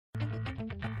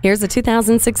Here's a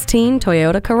 2016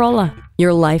 Toyota Corolla.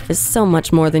 Your life is so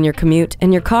much more than your commute,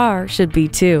 and your car should be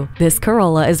too. This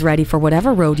Corolla is ready for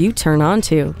whatever road you turn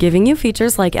onto, giving you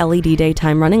features like LED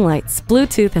daytime running lights,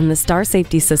 Bluetooth, and the Star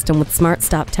Safety System with Smart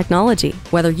Stop technology.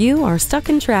 Whether you are stuck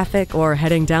in traffic or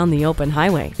heading down the open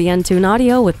highway, the Entune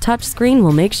audio with touchscreen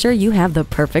will make sure you have the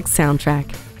perfect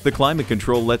soundtrack. The climate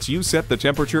control lets you set the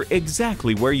temperature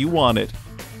exactly where you want it.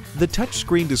 The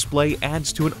touchscreen display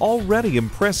adds to an already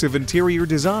impressive interior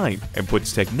design and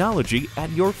puts technology at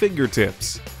your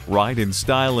fingertips. Ride in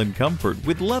style and comfort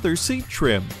with leather seat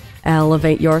trim.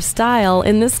 Elevate your style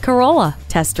in this Corolla.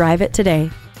 Test drive it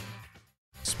today.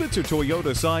 Spitzer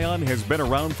Toyota Scion has been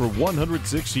around for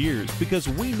 106 years because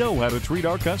we know how to treat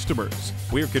our customers.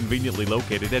 We're conveniently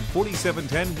located at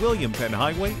 4710 William Penn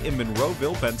Hwy in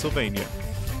Monroeville, Pennsylvania.